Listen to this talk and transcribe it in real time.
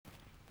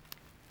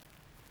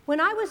When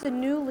I was a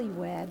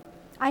newlywed,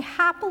 I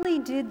happily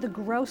did the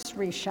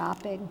grocery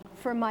shopping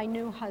for my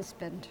new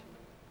husband.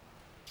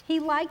 He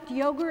liked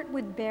yogurt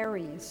with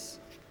berries,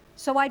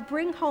 so I'd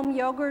bring home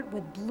yogurt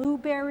with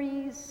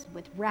blueberries,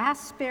 with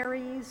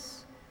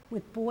raspberries,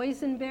 with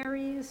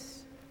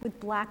boysenberries, with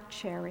black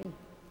cherry.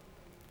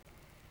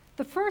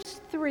 The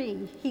first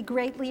 3 he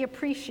greatly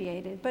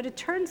appreciated, but it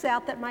turns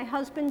out that my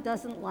husband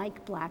doesn't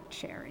like black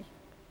cherry.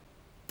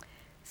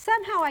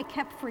 Somehow I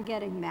kept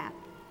forgetting that.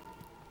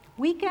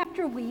 Week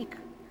after week,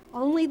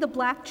 only the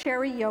black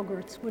cherry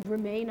yogurts would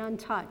remain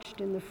untouched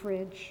in the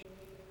fridge.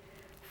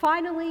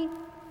 Finally,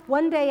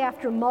 one day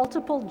after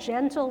multiple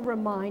gentle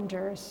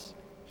reminders,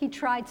 he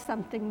tried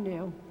something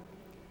new.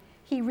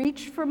 He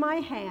reached for my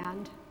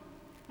hand,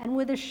 and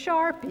with a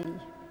Sharpie,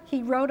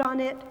 he wrote on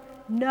it,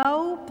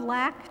 "No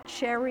black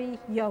cherry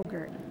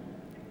yogurt."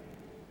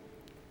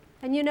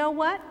 And you know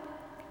what?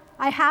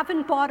 I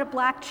haven't bought a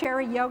black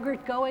cherry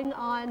yogurt going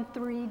on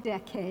 3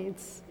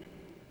 decades.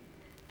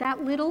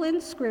 That little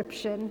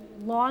inscription,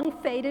 long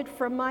faded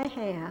from my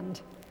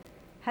hand,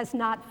 has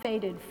not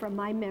faded from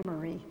my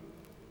memory.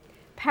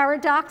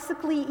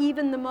 Paradoxically,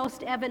 even the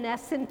most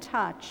evanescent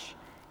touch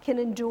can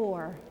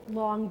endure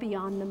long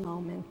beyond the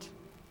moment.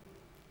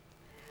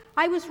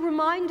 I was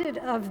reminded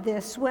of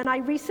this when I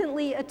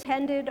recently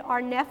attended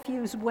our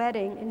nephew's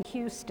wedding in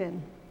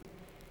Houston.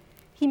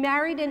 He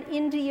married an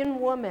Indian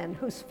woman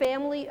whose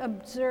family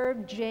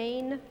observed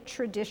Jain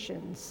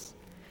traditions.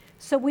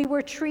 So we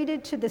were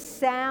treated to the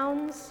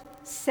sounds,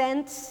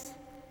 scents,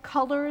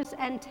 colors,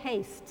 and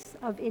tastes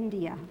of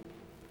India.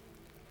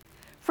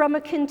 From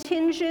a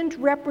contingent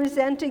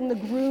representing the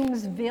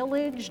groom's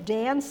village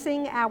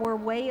dancing our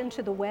way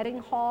into the wedding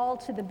hall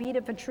to the beat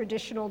of a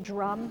traditional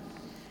drum,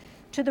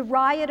 to the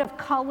riot of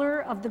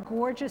color of the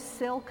gorgeous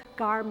silk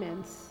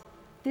garments,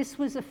 this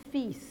was a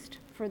feast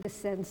for the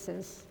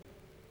senses.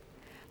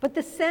 But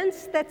the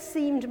sense that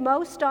seemed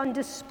most on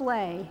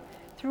display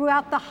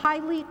throughout the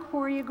highly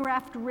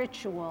choreographed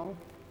ritual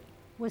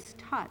was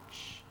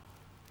touch.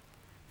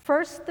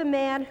 First, the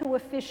man who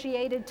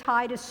officiated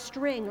tied a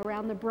string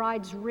around the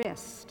bride's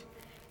wrist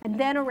and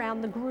then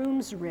around the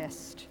groom's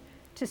wrist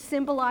to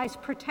symbolize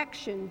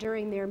protection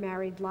during their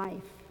married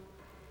life.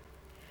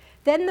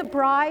 Then the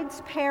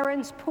bride's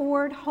parents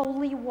poured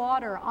holy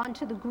water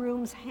onto the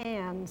groom's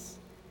hands,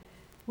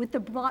 with the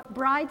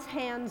bride's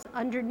hands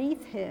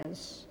underneath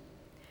his,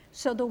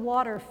 so the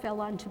water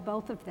fell onto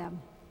both of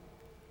them.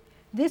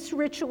 This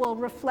ritual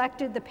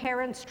reflected the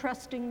parents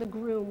trusting the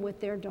groom with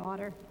their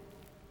daughter.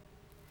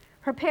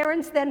 Her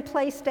parents then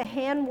placed a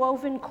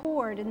hand-woven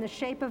cord in the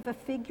shape of a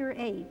figure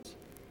 8,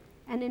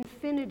 an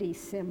infinity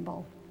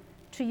symbol,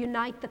 to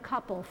unite the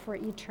couple for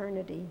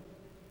eternity.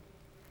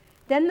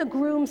 Then the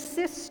groom's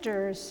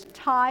sisters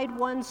tied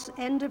one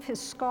end of his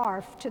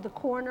scarf to the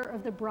corner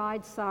of the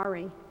bride's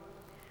sari.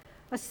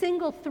 A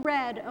single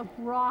thread of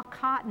raw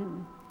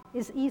cotton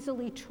is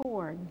easily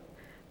torn,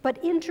 but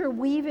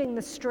interweaving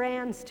the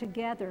strands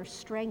together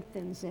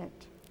strengthens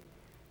it.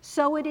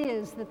 So it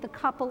is that the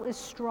couple is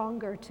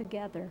stronger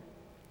together.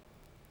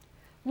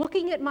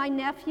 Looking at my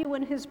nephew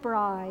and his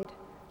bride,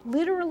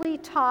 literally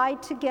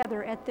tied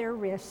together at their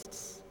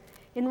wrists,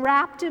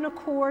 enwrapped in a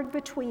cord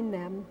between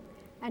them,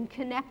 and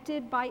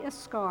connected by a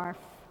scarf,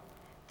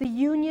 the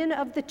union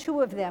of the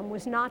two of them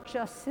was not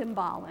just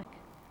symbolic.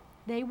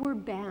 They were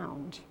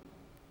bound.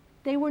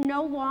 They were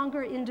no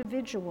longer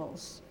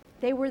individuals.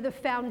 They were the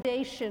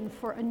foundation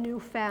for a new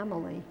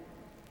family.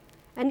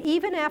 And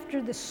even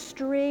after the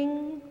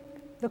string,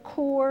 the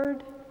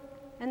cord,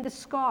 and the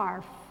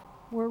scarf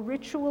were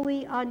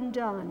ritually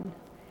undone,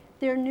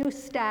 their new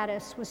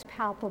status was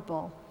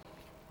palpable.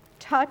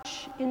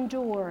 Touch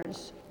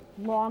endures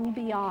long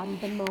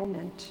beyond the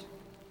moment.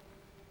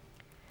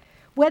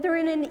 Whether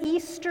in an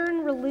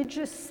Eastern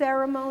religious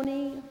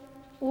ceremony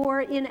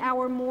or in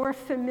our more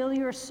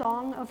familiar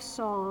Song of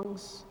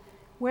Songs,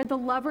 where the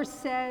lover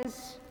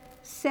says,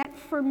 "Set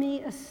for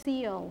me a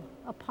seal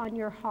upon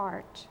your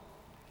heart,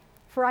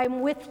 for I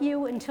am with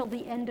you until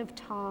the end of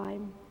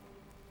time.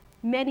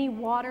 Many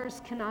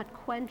waters cannot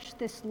quench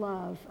this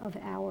love of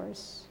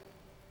ours."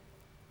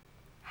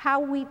 How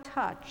we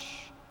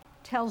touch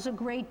tells a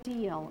great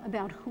deal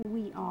about who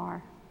we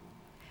are.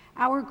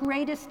 Our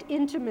greatest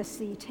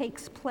intimacy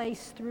takes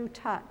place through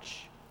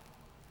touch.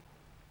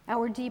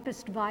 Our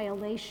deepest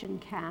violation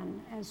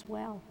can as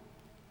well.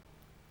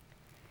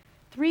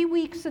 3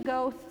 weeks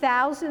ago,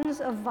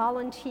 thousands of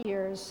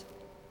volunteers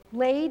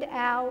laid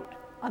out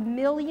 1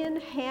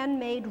 million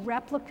handmade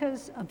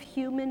replicas of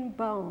human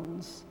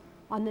bones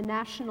on the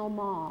National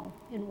Mall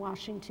in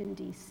Washington,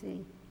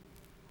 D.C.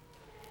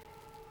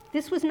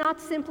 This was not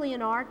simply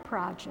an art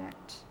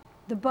project.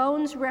 The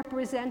bones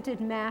represented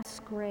mass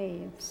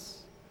graves.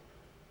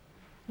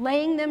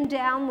 Laying them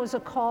down was a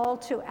call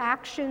to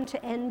action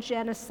to end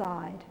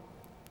genocide,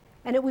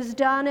 and it was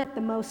done at the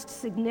most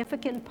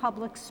significant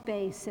public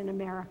space in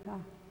America.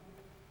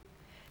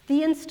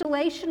 The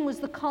installation was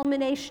the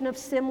culmination of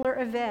similar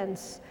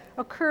events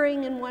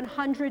occurring in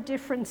 100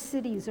 different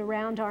cities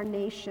around our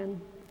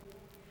nation.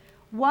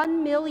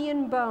 1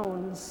 Million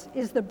Bones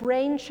is the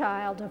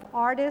brainchild of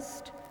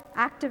artist,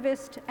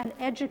 activist, and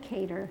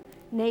educator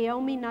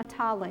Naomi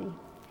Natali,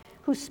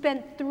 who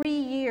spent 3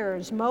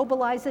 years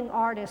mobilizing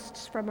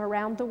artists from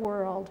around the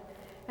world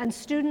and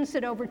students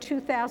at over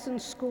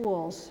 2,000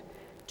 schools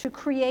to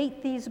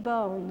create these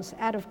bones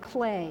out of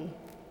clay,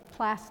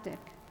 plastic,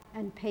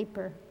 and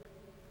paper.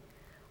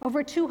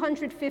 Over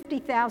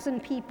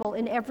 250,000 people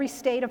in every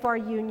state of our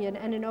union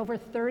and in over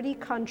 30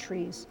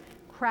 countries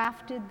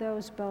crafted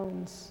those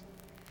bones,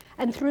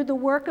 and through the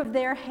work of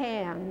their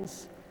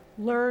hands,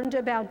 learned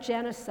about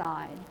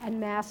genocide and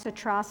mass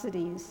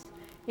atrocities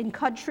in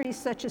countries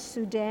such as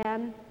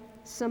Sudan,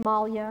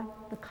 Somalia,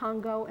 the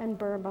Congo, and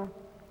Burma.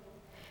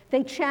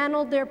 They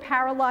channeled their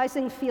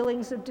paralyzing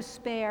feelings of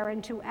despair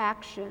into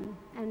action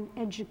and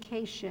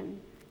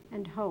education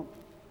and hope.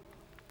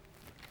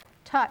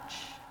 Touch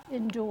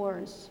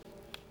endures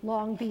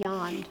long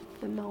beyond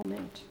the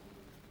moment.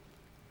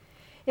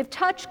 If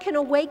touch can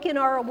awaken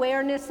our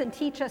awareness and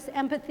teach us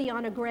empathy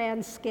on a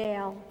grand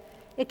scale,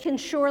 it can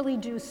surely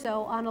do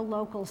so on a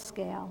local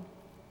scale.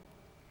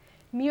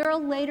 Muriel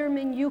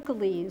Lederman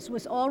Euclides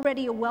was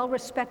already a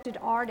well-respected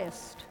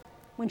artist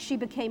when she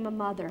became a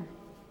mother.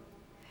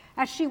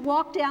 As she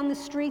walked down the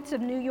streets of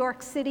New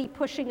York City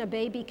pushing a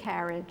baby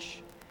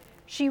carriage,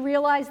 she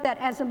realized that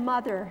as a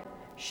mother,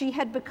 she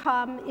had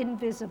become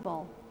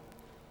invisible,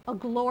 a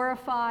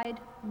glorified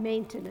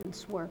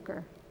maintenance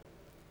worker.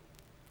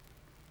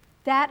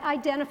 That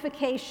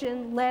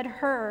identification led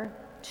her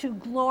to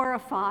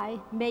glorify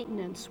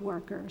maintenance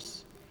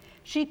workers.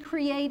 She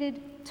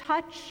created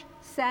Touch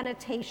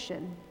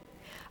Sanitation,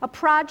 a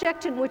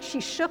project in which she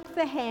shook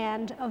the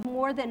hand of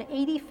more than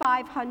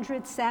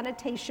 8,500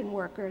 sanitation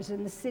workers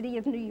in the city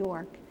of New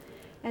York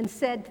and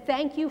said,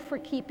 "Thank you for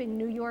keeping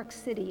New York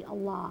City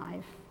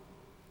alive."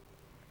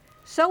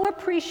 So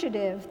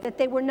appreciative that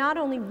they were not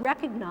only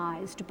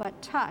recognized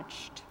but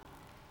touched,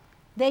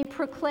 they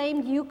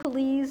proclaimed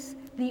Euclides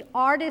the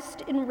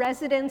artist in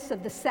residence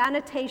of the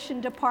sanitation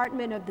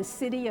department of the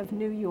city of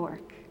New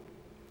York.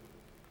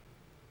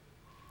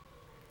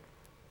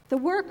 The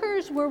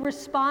workers were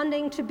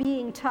responding to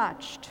being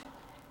touched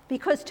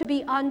because to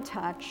be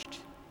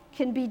untouched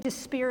can be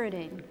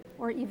dispiriting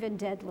or even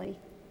deadly.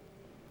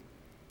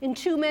 In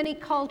too many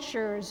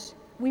cultures,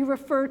 we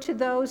refer to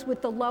those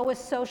with the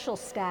lowest social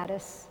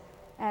status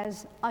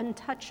as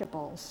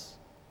untouchables.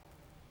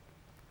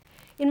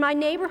 In my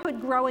neighborhood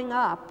growing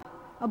up,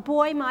 a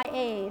boy my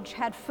age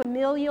had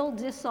familial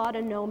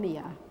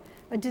dysautonomia,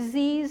 a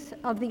disease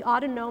of the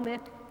autonomic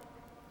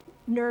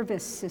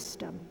nervous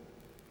system.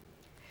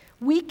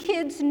 We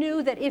kids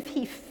knew that if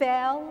he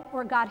fell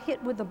or got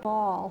hit with a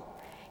ball,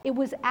 it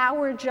was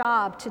our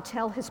job to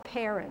tell his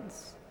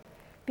parents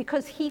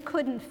because he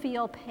couldn't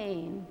feel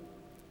pain.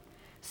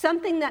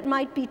 Something that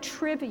might be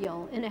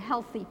trivial in a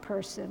healthy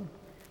person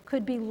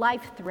could be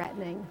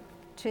life-threatening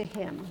to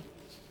him.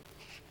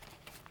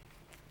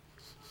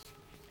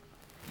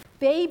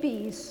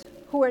 Babies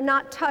who are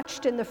not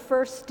touched in the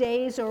first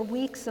days or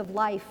weeks of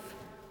life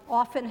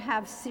often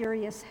have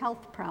serious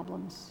health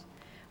problems.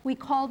 We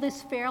call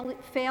this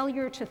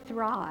failure to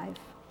thrive.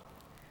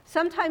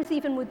 Sometimes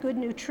even with good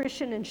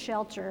nutrition and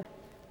shelter,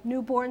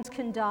 newborns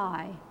can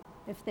die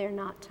if they're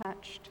not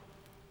touched.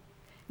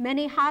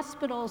 Many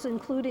hospitals,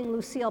 including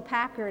Lucille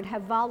Packard,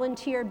 have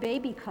volunteer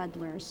baby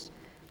cuddlers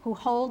who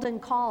hold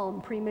and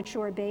calm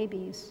premature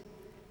babies,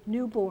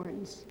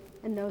 newborns,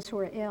 and those who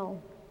are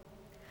ill.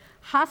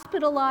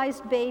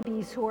 Hospitalized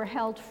babies who are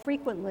held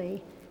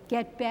frequently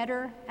get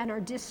better and are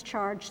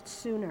discharged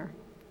sooner.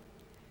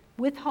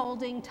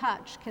 Withholding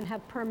touch can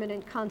have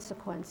permanent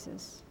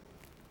consequences.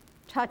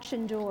 Touch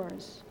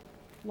endures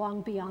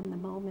long beyond the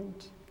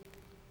moment.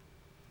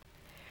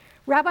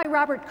 Rabbi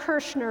Robert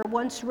Kirshner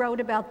once wrote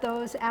about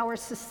those our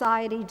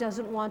society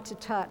doesn't want to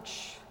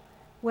touch,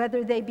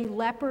 whether they be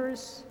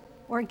lepers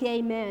or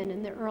gay men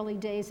in the early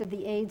days of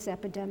the AIDS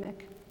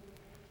epidemic.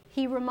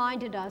 He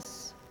reminded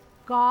us,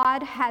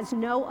 God has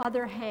no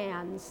other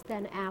hands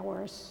than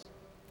ours.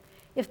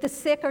 If the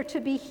sick are to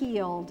be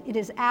healed, it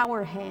is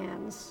our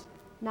hands,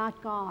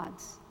 not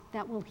God's,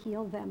 that will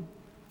heal them.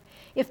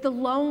 If the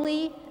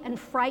lonely and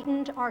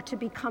frightened are to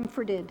be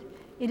comforted,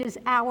 it is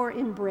our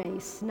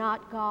embrace,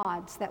 not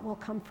God's, that will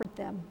comfort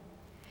them.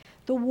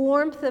 The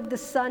warmth of the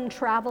sun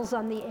travels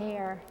on the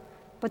air,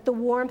 but the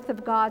warmth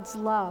of God's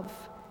love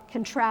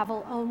can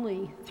travel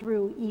only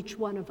through each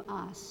one of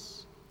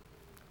us.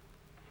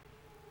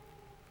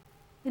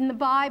 In the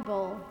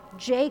Bible,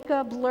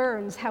 Jacob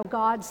learns how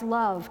God's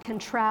love can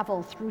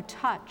travel through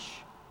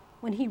touch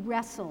when he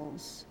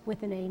wrestles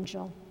with an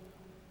angel.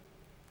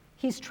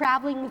 He's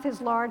traveling with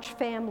his large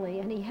family,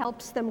 and he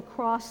helps them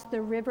cross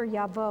the river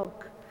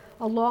Yavok,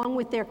 along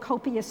with their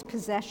copious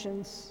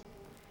possessions.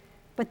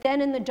 But then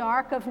in the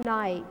dark of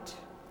night,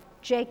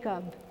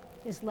 Jacob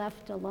is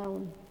left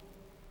alone.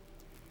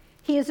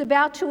 He is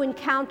about to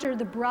encounter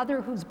the brother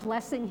whose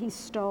blessing he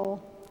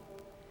stole.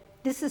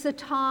 This is a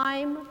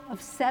time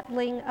of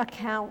settling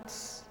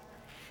accounts.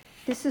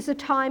 This is a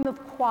time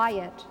of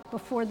quiet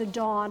before the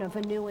dawn of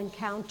a new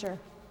encounter.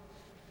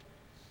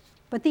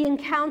 But the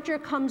encounter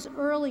comes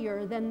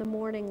earlier than the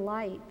morning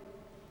light.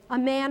 A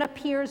man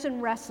appears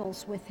and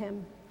wrestles with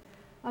him,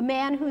 a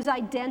man whose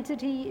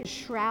identity is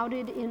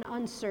shrouded in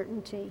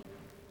uncertainty.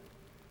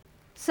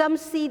 Some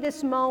see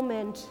this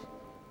moment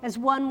as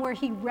one where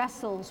he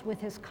wrestles with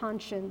his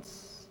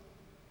conscience.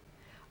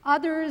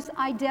 Others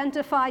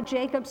identify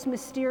Jacob's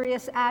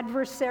mysterious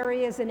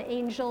adversary as an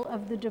angel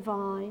of the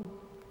divine.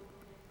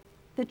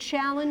 The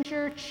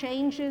challenger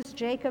changes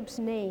Jacob's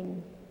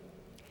name.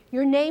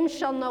 Your name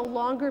shall no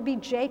longer be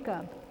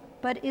Jacob,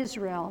 but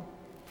Israel,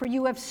 for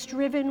you have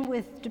striven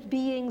with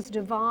beings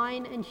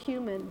divine and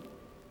human,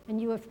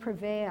 and you have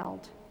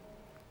prevailed.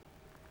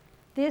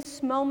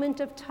 This moment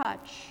of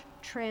touch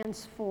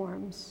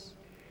transforms.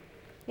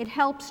 It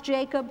helps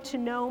Jacob to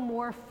know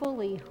more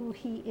fully who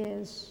he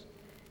is,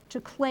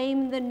 to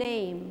claim the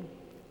name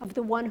of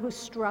the one who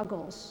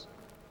struggles,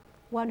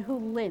 one who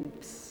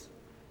limps,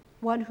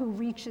 one who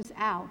reaches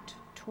out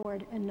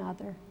toward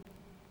another.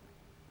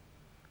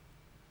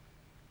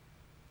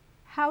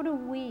 How do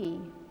we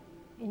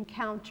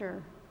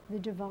encounter the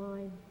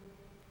divine?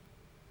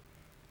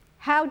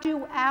 How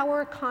do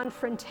our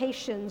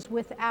confrontations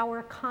with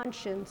our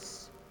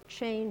conscience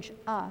change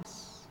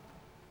us?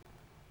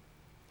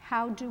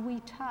 How do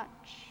we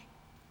touch?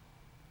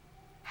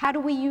 How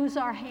do we use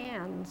our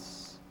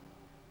hands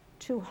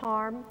to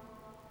harm,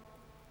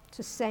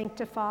 to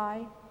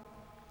sanctify,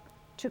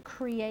 to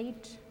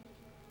create,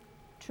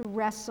 to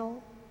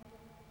wrestle,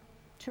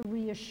 to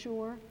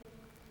reassure?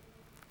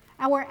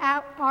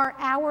 Are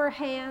our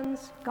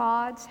hands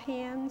God's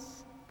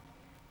hands?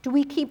 Do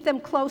we keep them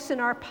close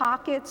in our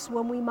pockets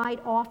when we might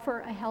offer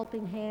a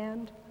helping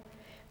hand?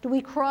 Do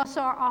we cross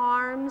our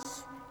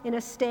arms in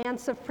a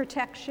stance of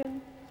protection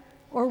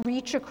or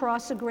reach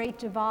across a great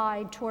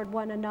divide toward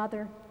one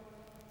another?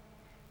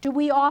 Do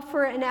we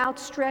offer an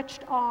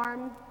outstretched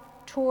arm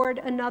toward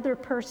another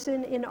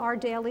person in our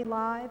daily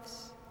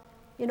lives,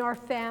 in our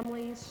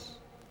families,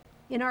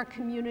 in our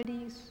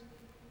communities,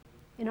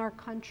 in our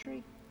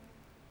country?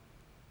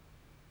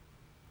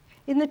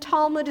 In the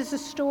Talmud is a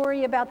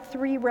story about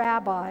 3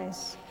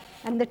 rabbis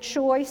and the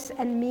choice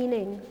and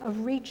meaning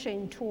of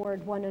reaching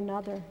toward one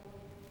another.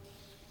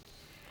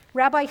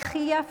 Rabbi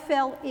Chia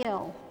fell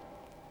ill,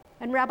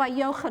 and Rabbi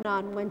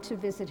Yochanan went to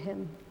visit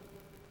him.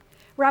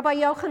 Rabbi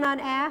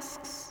Yochanan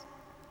asks,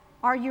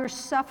 "Are your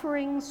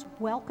sufferings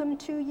welcome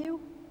to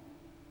you?"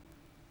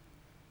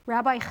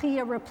 Rabbi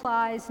Chia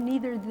replies,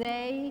 "Neither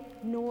they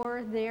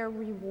nor their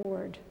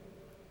reward."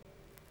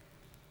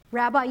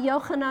 Rabbi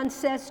Yochanan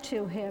says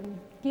to him,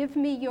 "Give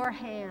me your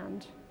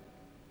hand."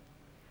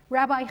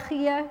 Rabbi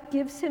Chia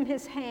gives him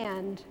his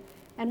hand,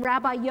 and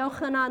Rabbi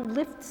Yochanan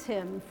lifts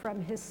him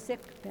from his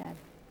sickbed.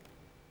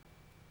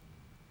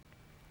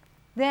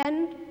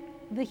 Then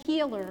the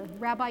healer,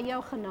 Rabbi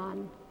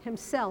Yochanan,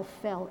 himself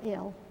fell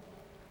ill.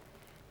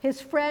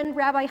 His friend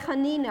Rabbi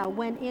Hanina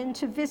went in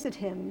to visit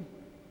him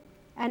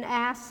and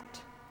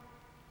asked,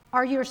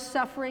 "Are your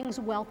sufferings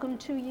welcome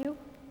to you?"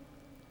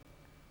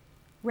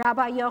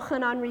 Rabbi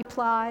Yochanan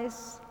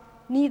replies,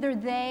 "Neither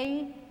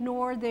they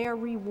nor their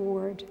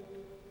reward."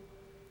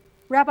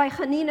 Rabbi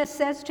Hanina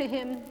says to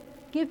him,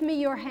 "Give me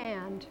your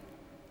hand."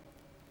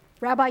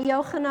 Rabbi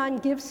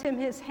Yochanan gives him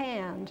his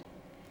hand,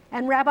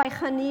 and Rabbi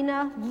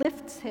Hanina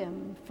lifts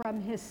him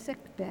from his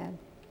sickbed.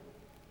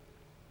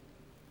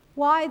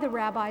 Why, the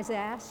rabbis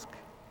ask,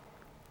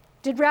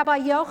 did Rabbi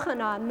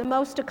Yochanan, the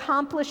most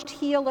accomplished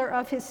healer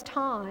of his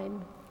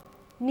time,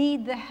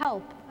 need the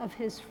help of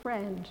his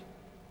friend?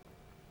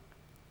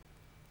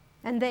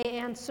 And they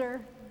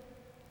answer,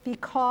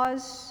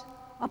 because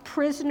a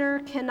prisoner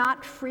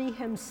cannot free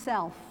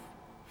himself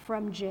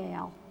from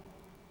jail.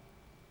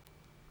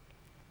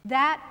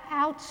 That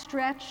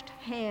outstretched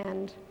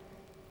hand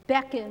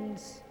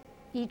beckons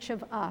each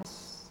of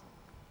us.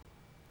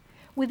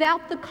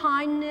 Without the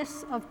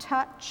kindness of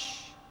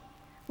touch,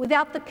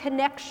 without the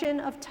connection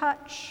of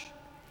touch,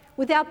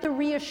 without the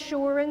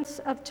reassurance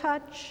of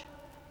touch,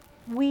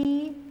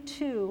 we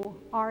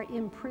too are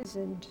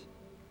imprisoned.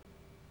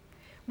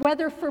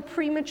 Whether for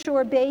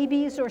premature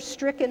babies or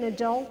stricken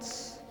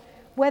adults,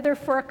 whether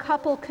for a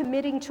couple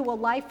committing to a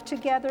life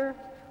together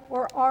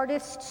or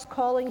artists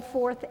calling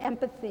forth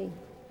empathy,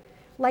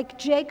 like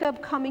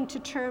Jacob coming to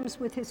terms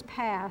with his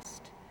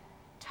past,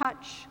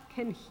 touch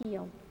can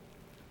heal,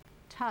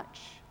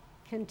 touch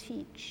can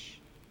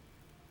teach,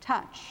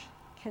 touch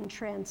can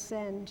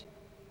transcend.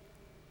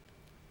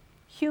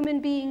 Human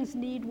beings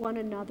need one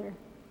another,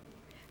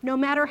 no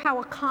matter how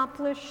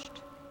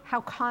accomplished, how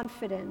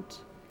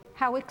confident,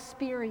 how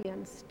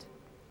experienced,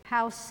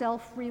 how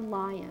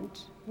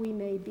self-reliant we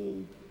may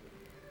be.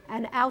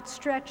 An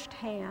outstretched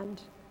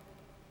hand,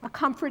 a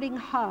comforting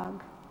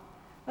hug,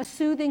 a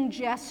soothing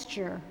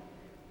gesture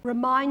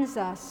reminds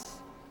us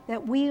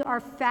that we are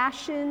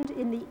fashioned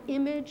in the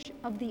image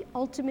of the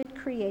ultimate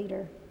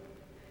creator,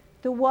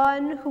 the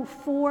one who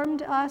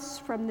formed us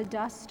from the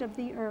dust of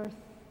the earth,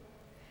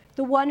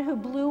 the one who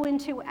blew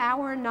into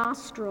our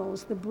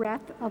nostrils the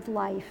breath of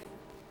life,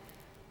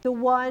 the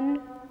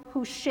one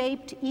who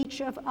shaped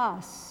each of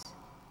us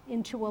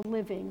into a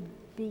living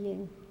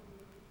being.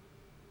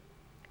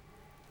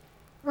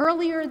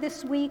 Earlier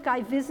this week,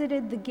 I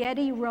visited the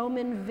Getty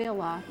Roman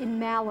Villa in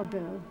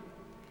Malibu,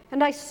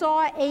 and I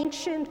saw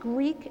ancient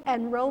Greek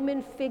and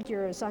Roman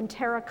figures on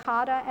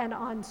terracotta and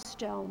on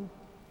stone.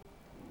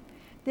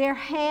 Their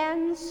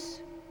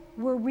hands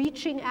were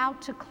reaching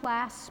out to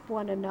clasp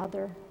one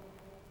another,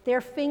 their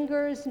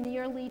fingers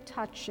nearly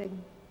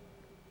touching.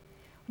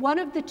 One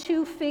of the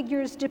two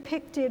figures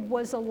depicted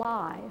was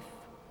alive,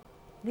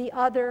 the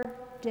other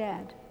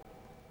dead.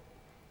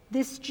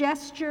 This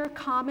gesture,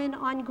 common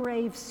on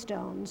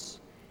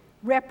gravestones,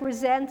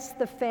 represents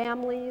the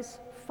family's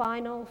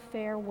final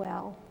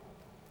farewell.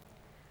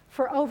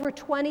 For over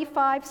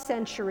 25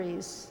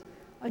 centuries,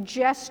 a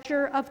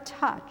gesture of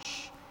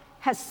touch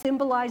has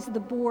symbolized the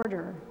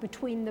border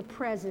between the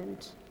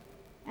present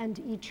and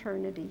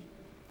eternity.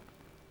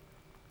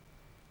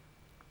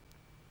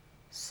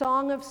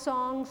 Song of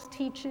Songs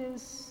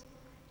teaches,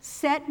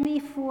 "Set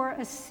me for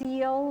a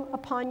seal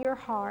upon your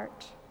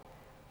heart,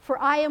 for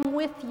I am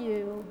with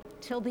you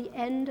till the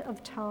end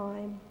of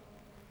time.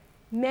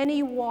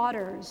 Many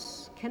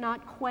waters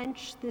cannot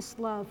quench this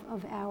love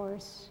of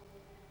ours.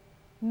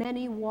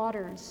 Many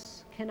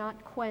waters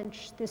cannot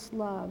quench this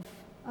love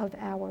of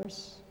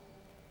ours."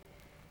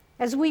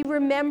 As we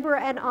remember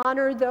and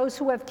honor those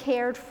who have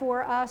cared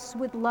for us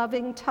with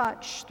loving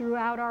touch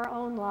throughout our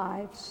own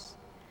lives,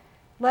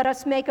 let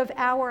us make of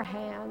our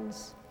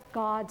hands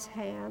God's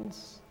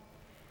hands.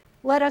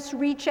 Let us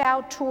reach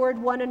out toward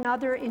one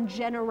another in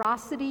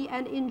generosity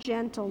and in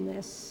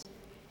gentleness,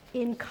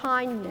 in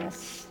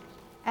kindness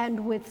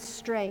and with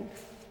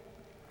strength.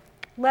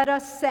 Let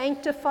us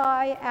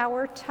sanctify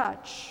our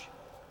touch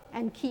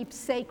and keep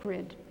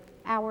sacred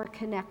our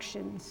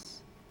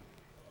connections.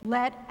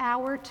 Let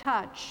our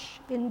touch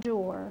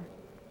endure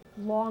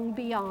long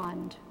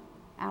beyond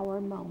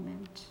our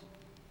moment.